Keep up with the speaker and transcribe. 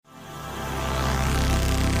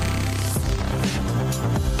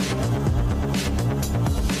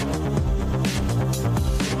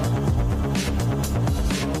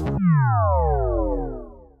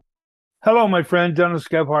Hello, my friend. Dennis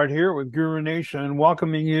Gebhardt here with Guru Nation,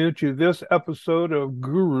 welcoming you to this episode of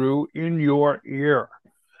Guru in Your Ear.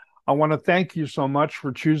 I want to thank you so much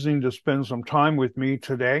for choosing to spend some time with me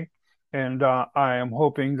today, and I am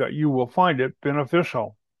hoping that you will find it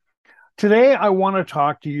beneficial. Today, I want to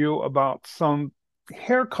talk to you about some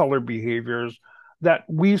hair color behaviors that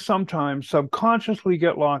we sometimes subconsciously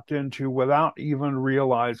get locked into without even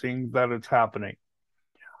realizing that it's happening.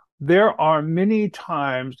 There are many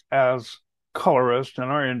times as colorists in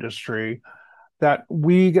our industry that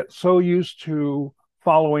we get so used to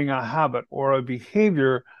following a habit or a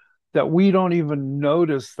behavior that we don't even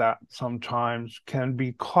notice that sometimes can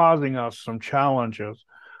be causing us some challenges.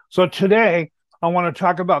 So today, I want to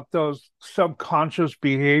talk about those subconscious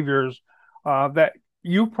behaviors that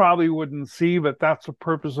you probably wouldn't see, but that's the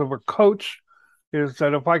purpose of a coach, is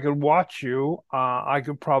that if I could watch you, I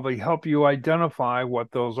could probably help you identify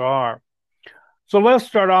what those are. So let's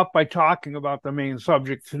start off by talking about the main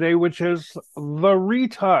subject today, which is the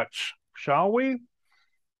retouch, shall we?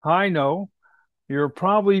 I know you're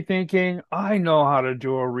probably thinking, I know how to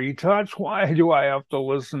do a retouch. Why do I have to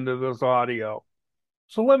listen to this audio?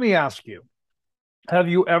 So let me ask you, have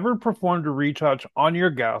you ever performed a retouch on your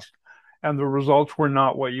guest and the results were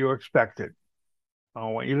not what you expected? I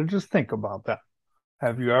want you to just think about that.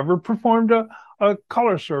 Have you ever performed a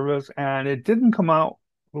color service and it didn't come out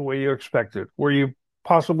the way you expected? Were you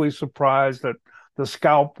possibly surprised that the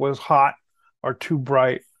scalp was hot or too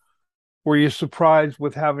bright? Were you surprised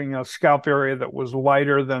with having a scalp area that was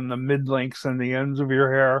lighter than the mid lengths and the ends of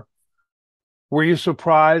your hair? Were you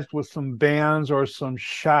surprised with some bands or some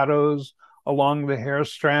shadows along the hair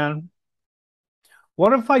strand?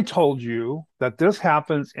 What if I told you that this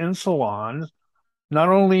happens in salons, not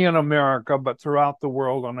only in America, but throughout the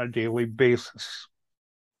world on a daily basis?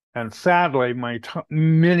 And sadly,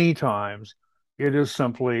 many times it is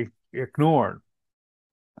simply ignored.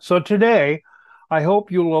 So today, I hope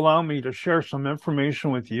you'll allow me to share some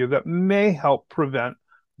information with you that may help prevent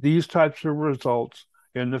these types of results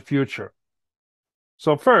in the future.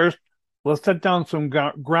 So first, let's set down some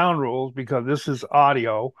ground rules because this is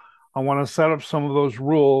audio. I want to set up some of those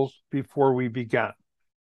rules before we begin.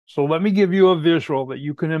 So let me give you a visual that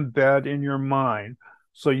you can embed in your mind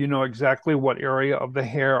so you know exactly what area of the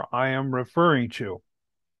hair I am referring to.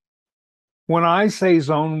 When I say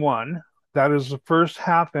zone one, that is the first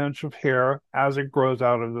half inch of hair as it grows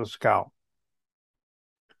out of the scalp.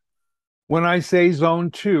 When I say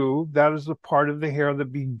zone two, that is the part of the hair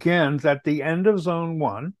that begins at the end of zone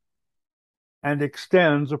one and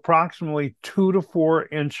extends approximately 2 to 4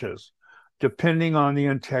 inches, depending on the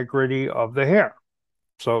integrity of the hair.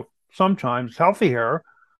 So sometimes healthy hair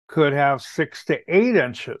could have 6 to 8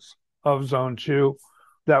 inches of zone two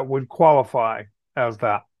that would qualify as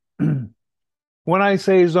that. When I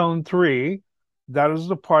say zone three, that is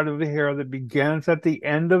the part of the hair that begins at the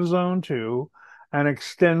end of zone two and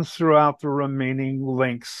extends throughout the remaining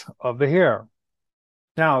lengths of the hair.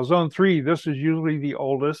 Now, zone three, this is usually the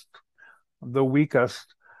oldest, the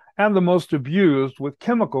weakest, and the most abused with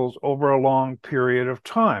chemicals over a long period of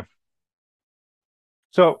time.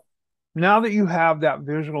 So now that you have that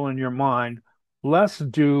visual in your mind, let's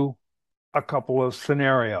do a couple of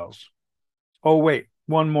scenarios. Oh, wait,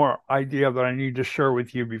 one more idea that I need to share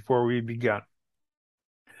with you before we begin.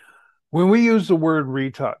 When we use the word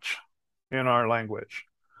retouch in our language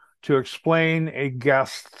to explain a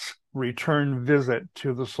guest's return visit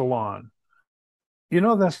to the salon,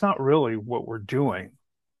 that's not really what we're doing.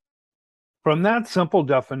 From that simple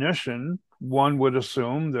definition, one would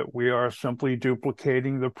assume that we are simply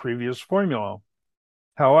duplicating the previous formula.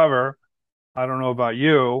 However, I don't know about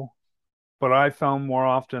you, but I found more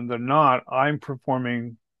often than not, I'm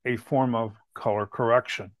performing a form of color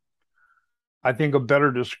correction. I think a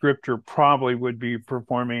better descriptor probably would be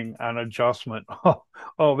performing an adjustment.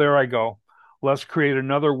 Oh, there I go. Let's create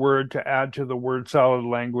another word to add to the word salad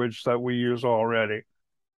language that we use already.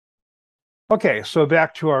 Okay, so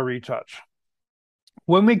back to our retouch.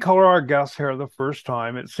 When we color our guest's hair the first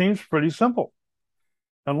time, it seems pretty simple.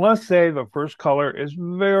 And let's say the first color is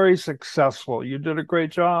very successful. You did a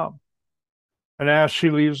great job. And as she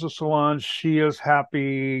leaves the salon, she is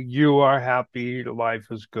happy, you are happy, life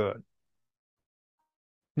is good.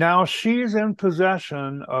 Now she's in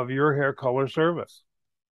possession of your hair color service.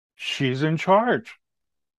 She's in charge.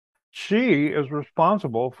 She is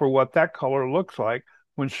responsible for what that color looks like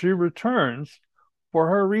when she returns for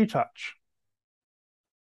her retouch.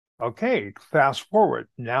 Okay, fast forward.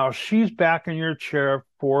 Now she's back in your chair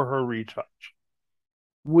for her retouch.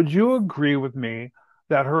 Would you agree with me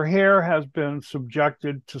that her hair has been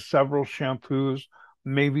subjected to several shampoos,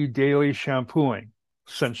 maybe daily shampooing?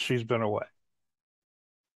 since she's been away.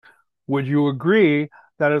 Would you agree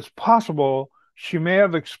that it's possible she may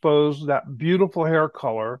have exposed that beautiful hair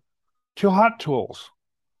color to hot tools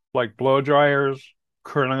like blow dryers,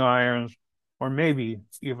 curling irons, or maybe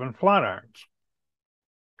even flat irons?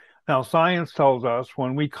 Now, science tells us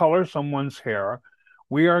when we color someone's hair,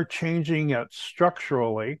 we are changing it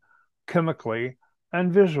structurally, chemically,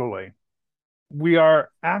 and visually. We are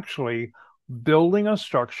actually building a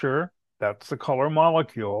structure, that's the color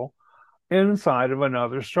molecule, inside of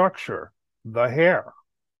another structure, the hair.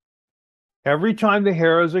 Every time the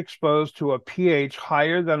hair is exposed to a pH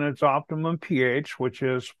higher than its optimum pH, which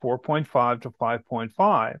is 4.5 to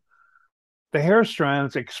 5.5, the hair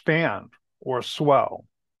strands expand or swell.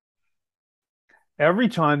 Every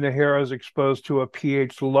time the hair is exposed to a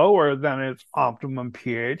pH lower than its optimum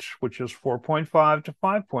pH, which is 4.5 to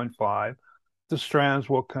 5.5, the strands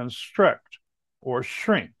will constrict or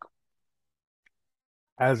shrink.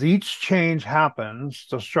 As each change happens,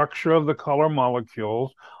 the structure of the color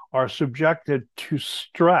molecules are subjected to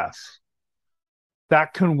stress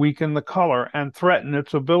that can weaken the color and threaten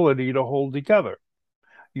its ability to hold together.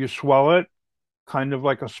 You swell it, kind of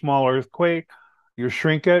like a small earthquake. You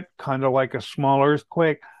shrink it, kind of like a small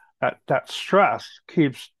earthquake. That stress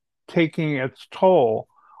keeps taking its toll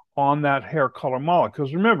on that hair color molecule.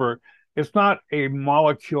 Because remember, it's not a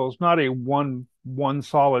molecule, it's not a one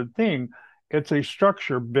solid thing. It's a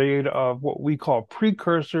structure made of what we call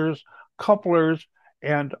precursors, couplers,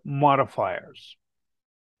 and modifiers.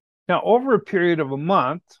 Now, over a period of a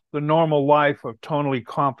month, the normal life of tonally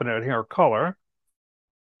confident hair color,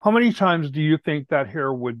 how many times do you think that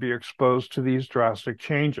hair would be exposed to these drastic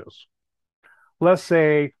changes? Let's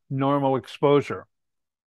say normal exposure.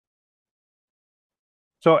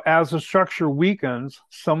 So as the structure weakens,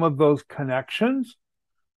 some of those connections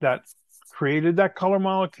that created that color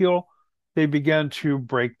molecule, they begin to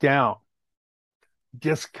break down,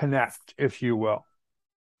 disconnect, if you will.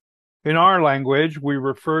 In our language, we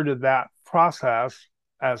refer to that process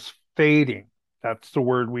as fading. That's the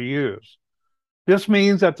word we use. This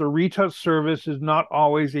means that the retouch service is not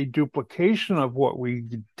always a duplication of what we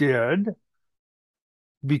did,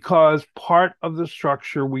 because part of the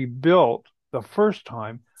structure we built the first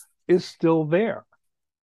time is still there,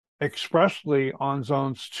 expressly on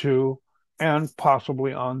zones 2 and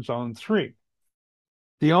possibly on zone 3.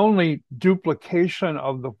 The only duplication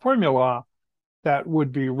of the formula that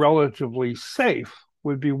would be relatively safe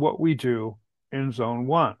would be what we do in zone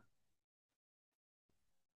 1.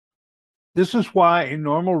 This is why a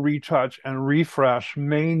normal retouch and refresh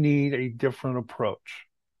may need a different approach.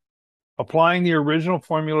 Applying the original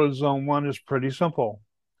formula to zone 1 is pretty simple.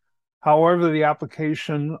 However, the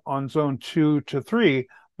application on zone 2 to 3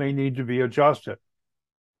 may need to be adjusted.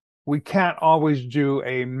 We can't always do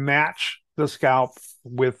a match the scalp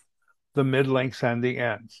with the mid-lengths and the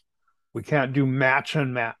ends. We can't do match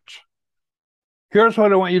and match. Here's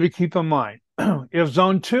what I want you to keep in mind. If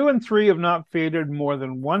zone 2 and 3 have not faded more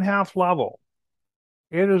than 1/2 level,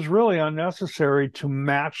 it is really unnecessary to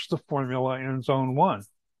match the formula in zone 1.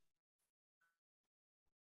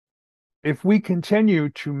 If we continue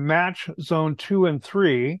to match zone 2 and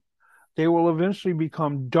 3, they will eventually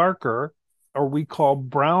become darker, or we call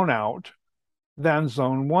brownout, than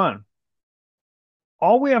zone 1.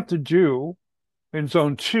 All we have to do in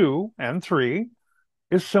zone 2 and 3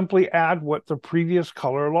 is simply add what the previous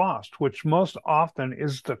color lost, which most often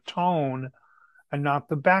is the tone and not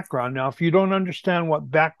the background. Now, if you don't understand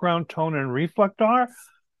what background, tone, and reflect are,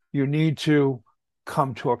 you need to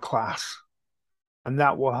come to a class, and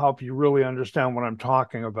that will help you really understand what I'm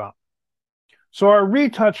talking about. So our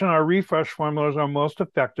retouch and our refresh formulas are most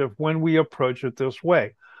effective when we approach it this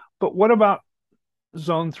way. But what about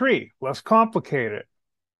zone 3? Less complicated.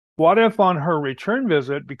 What if on her return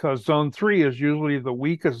visit, because zone 3 is usually the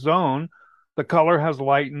weakest zone, the color has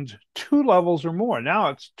lightened 2 levels or more? Now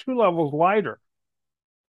it's 2 levels lighter.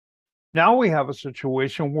 Now we have a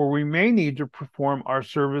situation where we may need to perform our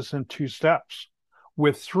service in 2 steps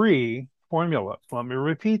with 3 formulas. Let me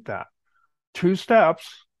repeat that. 2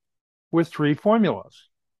 steps with 3 formulas.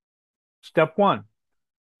 Step 1,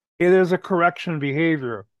 it is a correction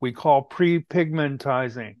behavior we call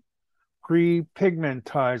pre-pigmentizing.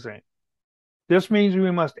 Pre-pigmentizing. This means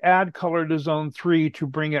we must add color to zone 3 to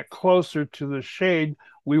bring it closer to the shade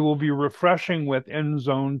we will be refreshing with in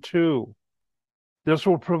zone 2. This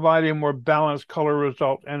will provide a more balanced color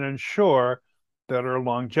result and ensure better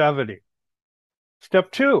longevity. Step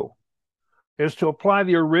 2 is to apply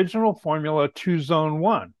the original formula to zone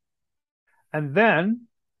 1. And then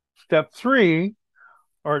step 3,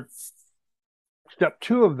 or step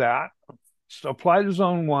 2 of that, apply to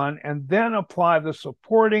zone 1, and then apply the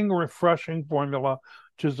supporting refreshing formula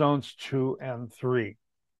to zones 2 and 3.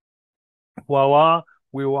 Voila,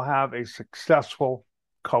 we will have a successful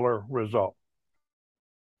color result.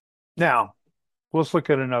 Now, let's look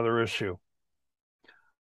at another issue.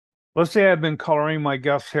 Let's say I've been coloring my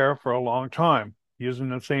guest's hair for a long time using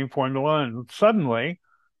the same formula, and suddenly,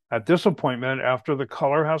 at this appointment, after the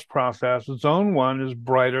color has processed, zone 1 is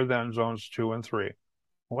brighter than zones 2 and 3.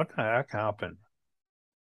 What the heck happened?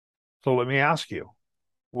 So let me ask you,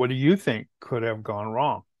 what do you think could have gone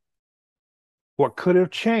wrong? What could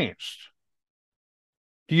have changed?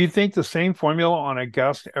 Do you think the same formula on a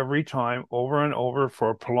guest every time, over and over,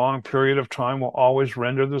 for a prolonged period of time will always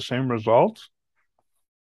render the same results?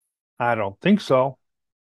 I don't think so.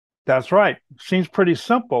 That's right. Seems pretty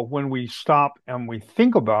simple when we stop and we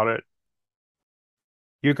think about it.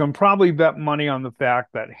 You can probably bet money on the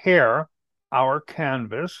fact that hair, our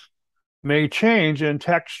canvas, may change in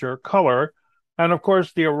texture, color, and of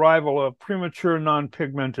course the arrival of premature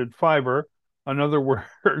non-pigmented fiber, another word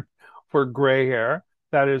for gray hair,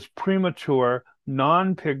 that is premature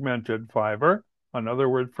non-pigmented fiber, another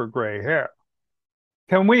word for gray hair.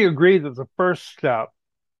 Can we agree that the first step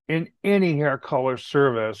in any hair color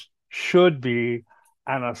service should be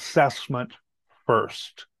an assessment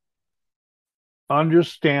first?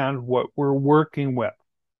 Understand what we're working with.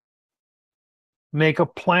 Make a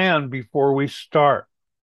plan before we start.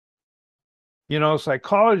 You know,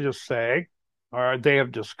 psychologists say, or they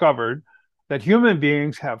have discovered, that human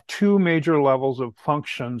beings have two major levels of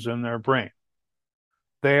functions in their brain.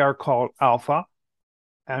 They are called alpha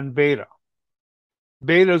and beta.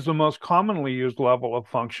 Beta is the most commonly used level of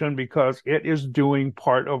function because it is the doing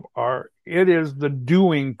part of our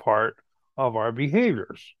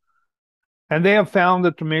behaviors. And they have found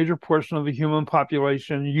that the major portion of the human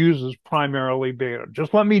population uses primarily beta.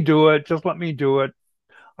 Just let me do it. Just let me do it.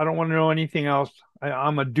 I don't want to know anything else.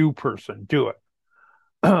 I'm a do person. Do it.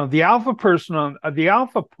 The alpha portion, on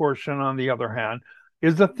the other hand,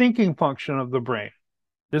 is the thinking function of the brain.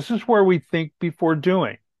 This is where we think before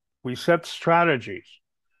doing. We set strategies.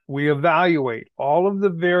 We evaluate all of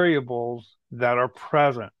the variables that are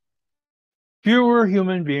present. Fewer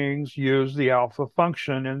human beings use the alpha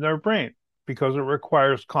function in their brain because it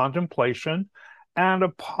requires contemplation and a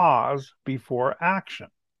pause before action.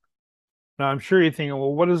 Now, I'm sure you're thinking,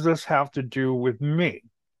 well, what does this have to do with me?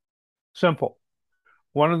 Simple.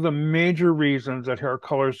 One of the major reasons that hair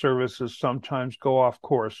color services sometimes go off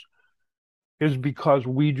course is because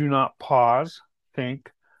we do not pause,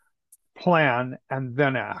 think, plan, and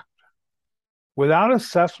then act. Without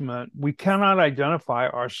assessment, we cannot identify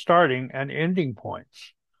our starting and ending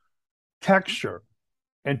points, texture,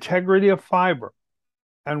 integrity of fiber,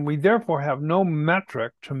 and we therefore have no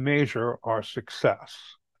metric to measure our success.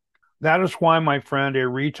 That is why, my friend, a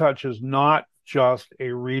retouch is not just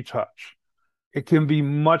a retouch. It can be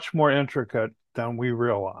much more intricate than we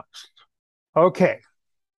realized. Okay,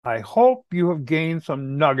 I hope you have gained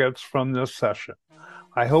some nuggets from this session.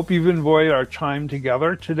 I hope you've enjoyed our time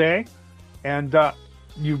together today, and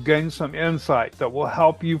you've gained some insight that will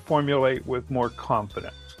help you formulate with more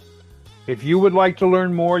confidence. If you would like to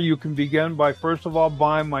learn more, you can begin by, first of all,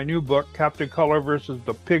 buying my new book, Captain Color versus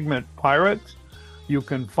the Pigment Pirates. You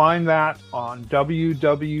can find that on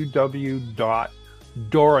www.dorrance,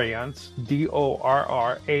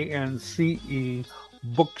 D-O-R-R-A-N-C-E,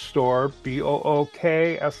 bookstore,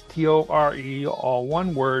 B-O-O-K-S-T-O-R-E, all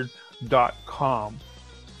one word, .com.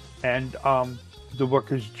 And the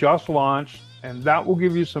book is just launched, and that will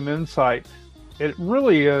give you some insight. It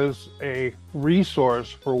really is a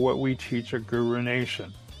resource for what we teach at Guru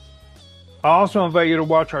Nation. I also invite you to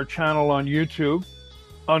watch our channel on YouTube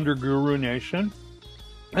under Guru Nation.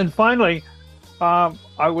 And finally,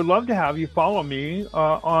 I would love to have you follow me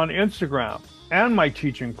on Instagram and my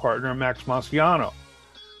teaching partner, Max Maciano.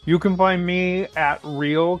 You can find me at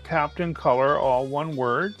Real Captain Color, all one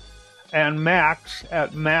word, and Max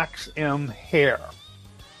at Max M Hair.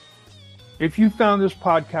 If you found this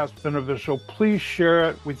podcast beneficial, please share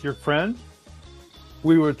it with your friends.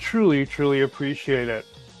 We would truly, truly appreciate it.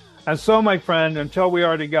 And so, my friend, until we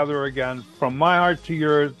are together again, from my heart to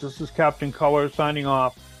yours, this is Captain Color signing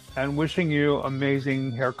off and wishing you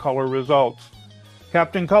amazing hair color results.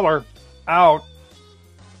 Captain Color, out.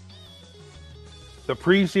 The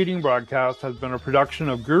preceding broadcast has been a production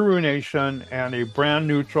of Guru Nation and a brand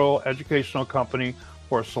neutral educational company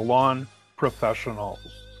for salon professionals.